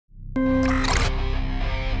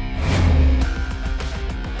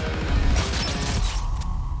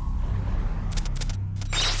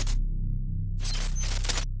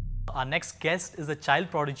Our next guest is a child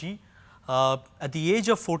prodigy. At the age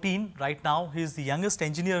of 14, right now, he is the youngest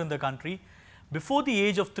engineer in the country. Before the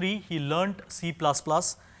age of 3, he learned C++,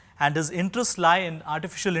 and his interests lie in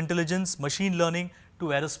artificial intelligence, machine learning to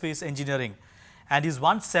aerospace engineering. And he's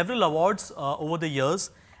won several awards over the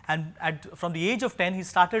years. And from the age of 10, he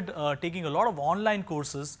started taking a lot of online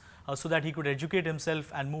courses so that he could educate himself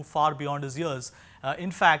and move far beyond his years.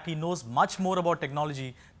 In fact, he knows much more about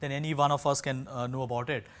technology than any one of us can know about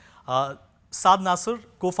it. Saad Nasser,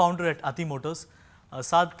 co-founder at Ati Motors.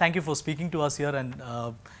 Saad, thank you for speaking to us here, and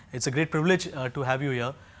it's a great privilege to have you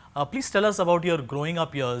here. Please tell us about your growing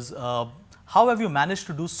up years. How have you managed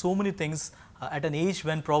to do so many things at an age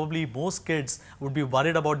when probably most kids would be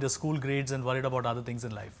worried about their school grades and worried about other things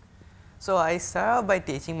in life? So I started out by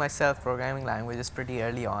teaching myself programming languages pretty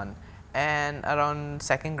early on, and around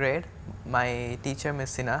 2nd grade, my teacher,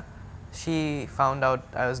 Miss Sinha, she found out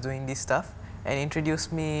I was doing this stuff and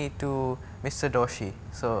introduced me to Mr. Doshi.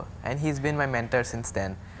 So, and he's been my mentor since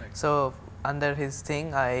then. Right. So under his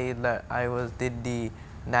thing, I did the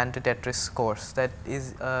NAN to Tetris course. That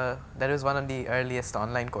was one of the earliest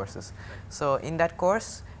online courses. Right. So in that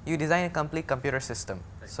course, you design a complete computer system.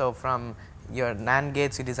 Right. So from your NAND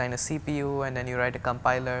gates, you design a CPU, and then you write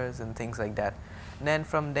compilers and things like that. And then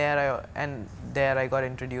from there, I got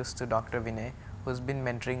introduced to Dr. Vinay, who's been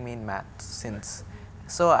mentoring me in math since.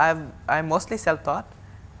 So I'm mostly self-taught,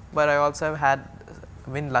 but I also have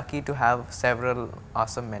been lucky to have several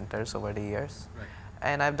awesome mentors over the years. Right.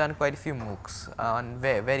 And I've done quite a few MOOCs on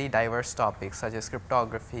very diverse topics such as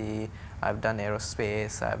cryptography. I've done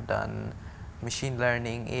aerospace. I've done machine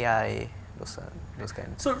learning, AI. Those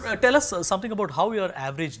kinds. So tell us something about how your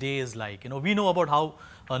average day is like. We know about how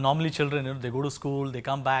normally children, they go to school, they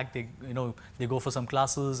come back, they go for some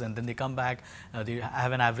classes, and then they come back. They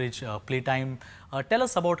have an average playtime. Tell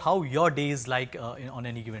us about how your day is like on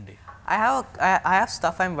any given day. I have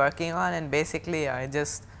stuff I'm working on, and basically I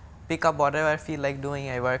just pick up whatever I feel like doing.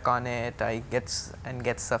 I work on it. I get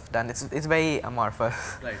stuff done. It's very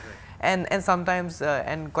amorphous. Right. And sometimes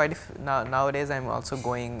nowadays I'm also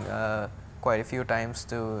going quite a few times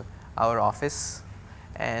to our office,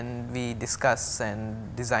 and we discuss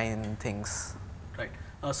and design things. Right.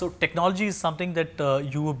 So technology is something that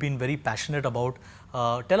you have been very passionate about.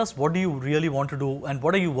 Tell us, what do you really want to do, and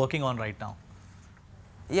what are you working on right now?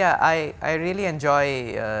 Yeah, I really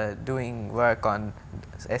enjoy doing work on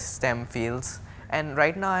STEM fields, and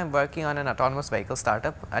right now I'm working on an autonomous vehicle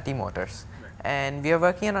startup, Ati Motors. And we are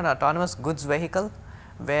working on an autonomous goods vehicle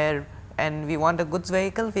and we want a goods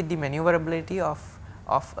vehicle with the maneuverability of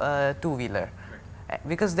a two-wheeler. Right.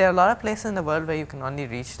 Because there are a lot of places in the world where you can only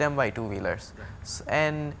reach them by two-wheelers.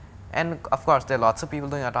 Right. And of course, there are lots of people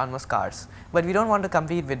doing autonomous cars, but we don't want to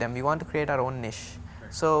compete with them. We want to create our own niche.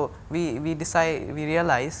 Right. So we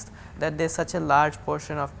realized that there's such a large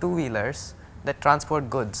portion of two-wheelers that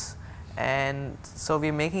transport goods. And so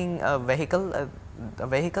we're making a vehicle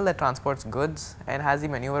that transports goods and has the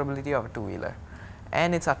maneuverability of a two-wheeler,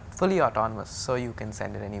 and it's fully autonomous, so you can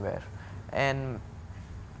send it anywhere. And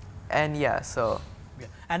yeah, so. Yeah.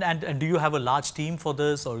 And do you have a large team for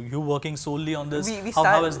this, or you working solely on this?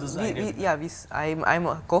 How is this idea? I'm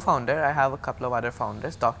a co-founder. I have a couple of other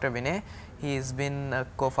founders. Dr. Vinay, he's been a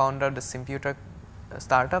co-founder of the Simputer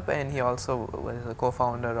startup, and he also was a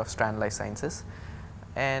co-founder of Strand Life Sciences.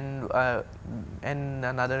 And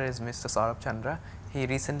another is Mr. Saurabh Chandra. He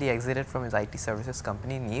recently exited from his IT services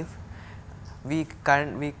company, NILF.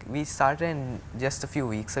 We started in just a few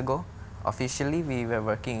weeks ago. Officially, we were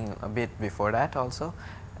working a bit before that also.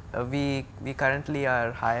 We currently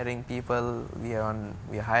are hiring people. We are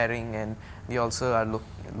hiring, and we also are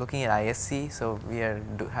looking at ISC. So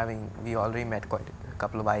we already met quite a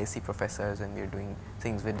couple of ISC professors, and we are doing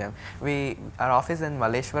things with them. Our office is in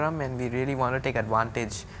Malleshwaram, and we really want to take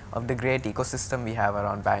advantage of the great ecosystem we have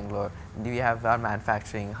around Bangalore. We have our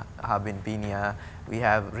manufacturing hub in Peenya. We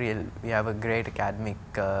have a great academic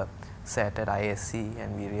set at ISC,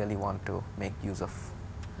 and we really want to make use of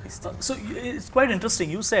these things. So it's quite interesting.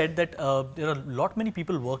 You said that there are many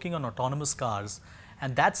people working on autonomous cars,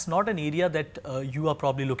 and that's not an area that you are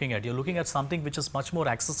probably looking at. You're looking at something which is much more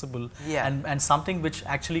accessible, yeah, and something which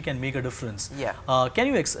actually can make a difference. Yeah. Can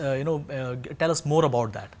you tell us more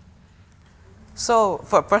about that? So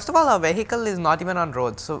first of all, our vehicle is not even on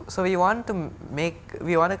roads. So we want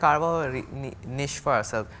to carve out a niche for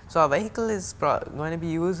ourselves. So our vehicle is going to be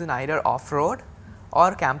used in either off-road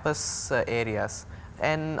or campus areas.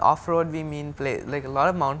 And off-road, we mean like a lot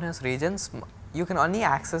of mountainous regions. You can only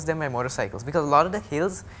access them by motorcycles, because a lot of the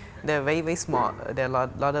hills, they're very small. A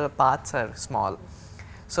lot of the paths are small.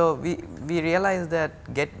 So we realized that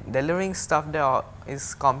delivering stuff there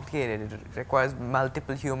is complicated. It requires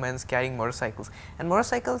multiple humans carrying motorcycles, and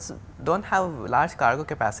motorcycles don't have large cargo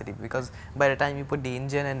capacity, because by the time you put the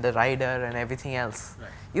engine and the rider and everything else,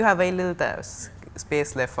 you have very little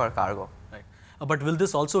space left for cargo. Right. But will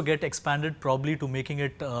this also get expanded probably to making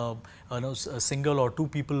it a single or two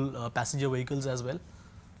people passenger vehicles as well?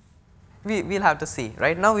 We'll have to see.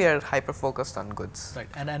 Right now we are hyper focused on goods. Right.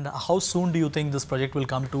 And how soon do you think this project will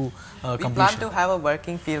come to completion? We plan to have a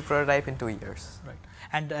working field prototype in 2 years. Right.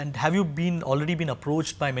 And have you already been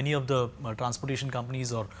approached by many of the transportation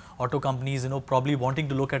companies or auto companies, probably wanting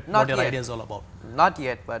to look at what your idea is all about? Not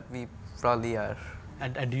yet, but we probably are.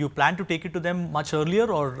 And do you plan to take it to them much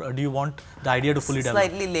earlier, or do you want the idea to fully develop?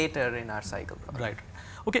 Slightly later in our cycle. Right.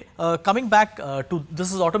 Okay, coming back to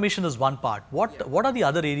this, is automation is one part. What are the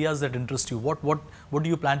other areas that interest you? What do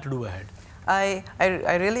you plan to do ahead? I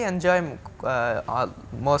really enjoy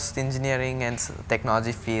most engineering and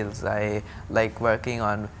technology fields. I like working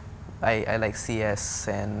on, I like CS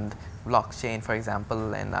and blockchain, for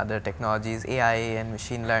example, and other technologies, AI and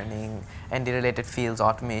machine learning, and the related fields,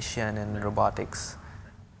 automation and robotics.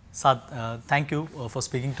 Saad, thank you for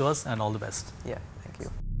speaking to us, and all the best. Yeah, thank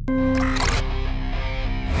you.